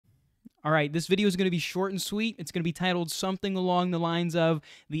All right, this video is going to be short and sweet. It's going to be titled something along the lines of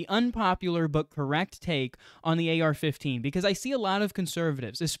the unpopular but correct take on the AR-15, because I see a lot of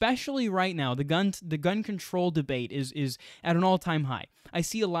conservatives, especially right now, the gun control debate is at an all-time high. I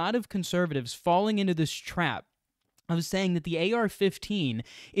see a lot of conservatives falling into this trap of saying that the AR-15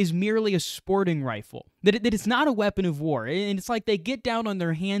 is merely a sporting rifle, that it's not a weapon of war. And it's like they get down on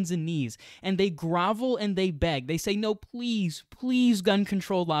their hands and knees and they grovel and they beg. They say, no, please, please, gun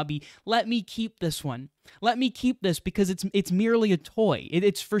control lobby, let me keep this one. Let me keep this because it's merely a toy.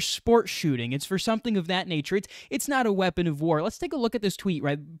 It's for sport shooting. It's for something of that nature. It's not a weapon of war. Let's take a look at this tweet,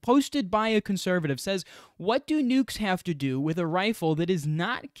 right? Posted by a conservative. Says, what do nukes have to do with a rifle that is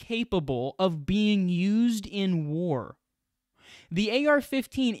not capable of being used in war? The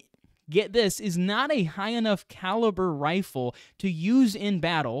AR-15, get this, is not a high enough caliber rifle to use in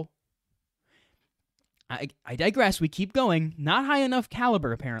battle. I digress. We keep going. Not high enough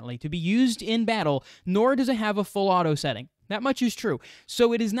caliber, apparently, to be used in battle, nor does it have a full auto setting. That much is true.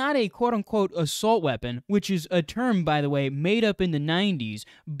 So it is not a quote-unquote assault weapon, which is a term, by the way, made up in the 90s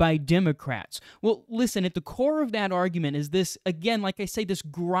by Democrats. Well, listen, at the core of that argument is this, again, like I say, this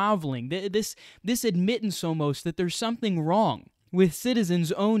groveling, this admittance almost that there's something wrong with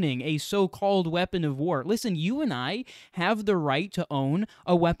citizens owning a so-called weapon of war. Listen, you and I have the right to own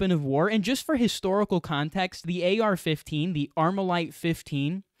a weapon of war, and just for historical context, the AR-15, the Armalite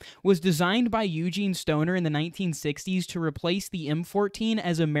 15, was designed by Eugene Stoner in the 1960s to replace the M14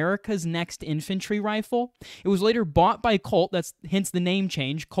 as America's next infantry rifle. It was later bought by Colt, that's hence the name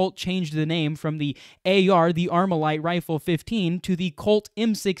change. Colt changed the name from the AR, the Armalite Rifle 15, to the Colt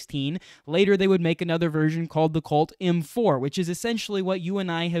M16. Later they would make another version called the Colt M4, which is essentially what you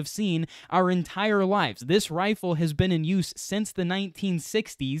and I have seen our entire lives. This rifle has been in use since the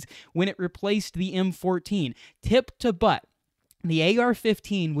 1960s when it replaced the M14. Tip to butt, the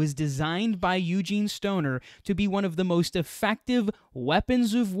AR-15 was designed by Eugene Stoner to be one of the most effective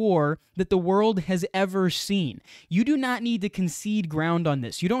weapons of war that the world has ever seen. You do not need to concede ground on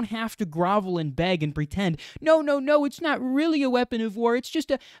this. You don't have to grovel and beg and pretend, no, it's not really a weapon of war. It's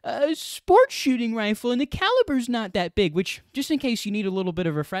just a sport shooting rifle, and the caliber's not that big, which, just in case you need a little bit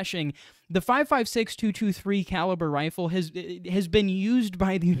of refreshing, the 5.56 caliber rifle has been used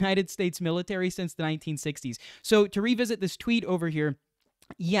by the United States military since the 1960s. So to revisit this tweet over here,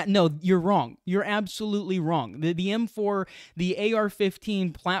 yeah, no, you're wrong. You're absolutely wrong. The M4, the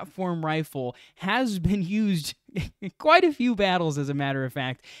AR-15 platform rifle has been used in quite a few battles, as a matter of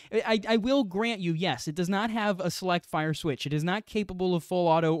fact. I will grant you, yes, it does not have a select fire switch. It is not capable of full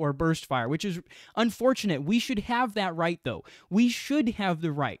auto or burst fire, which is unfortunate. We should have that right, though. We should have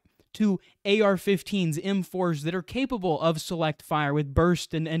the right to AR-15s, M4s that are capable of select fire with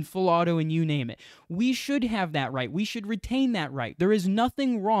burst and full auto and you name it. We should have that right. We should retain that right. There is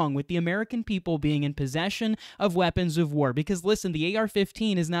nothing wrong with the American people being in possession of weapons of war because, listen, the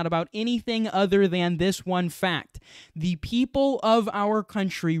AR-15 is not about anything other than this one fact. The people of our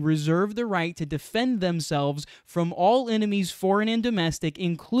country reserve the right to defend themselves from all enemies, foreign and domestic,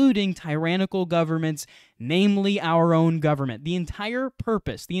 including tyrannical governments, namely our own government. The entire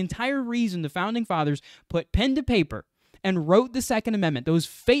purpose, the entire reason the Founding Fathers put pen to paper and wrote the Second Amendment, those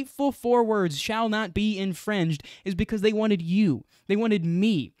fateful 4 words, shall not be infringed, is because they wanted you, they wanted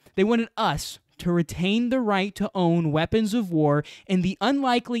me, they wanted us to retain the right to own weapons of war in the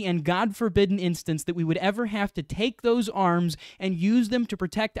unlikely and God-forbidden instance that we would ever have to take those arms and use them to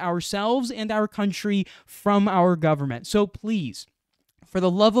protect ourselves and our country from our government. So please, for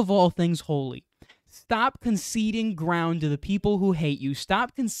the love of all things holy, stop conceding ground to the people who hate you.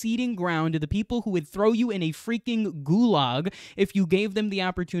 Stop conceding ground to the people who would throw you in a freaking gulag if you gave them the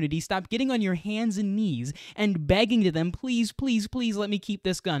opportunity. Stop getting on your hands and knees and begging to them, please, please, please let me keep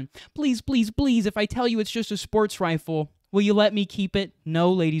this gun. Please, please, please, if I tell you it's just a sports rifle, will you let me keep it?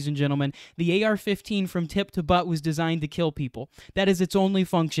 No, ladies and gentlemen. The AR-15 from tip to butt was designed to kill people. That is its only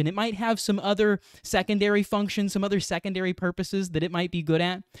function. It might have some other secondary functions, some other secondary purposes that it might be good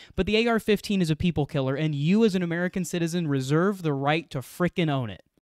at, but the AR-15 is a people killer, and you as an American citizen reserve the right to frickin' own it.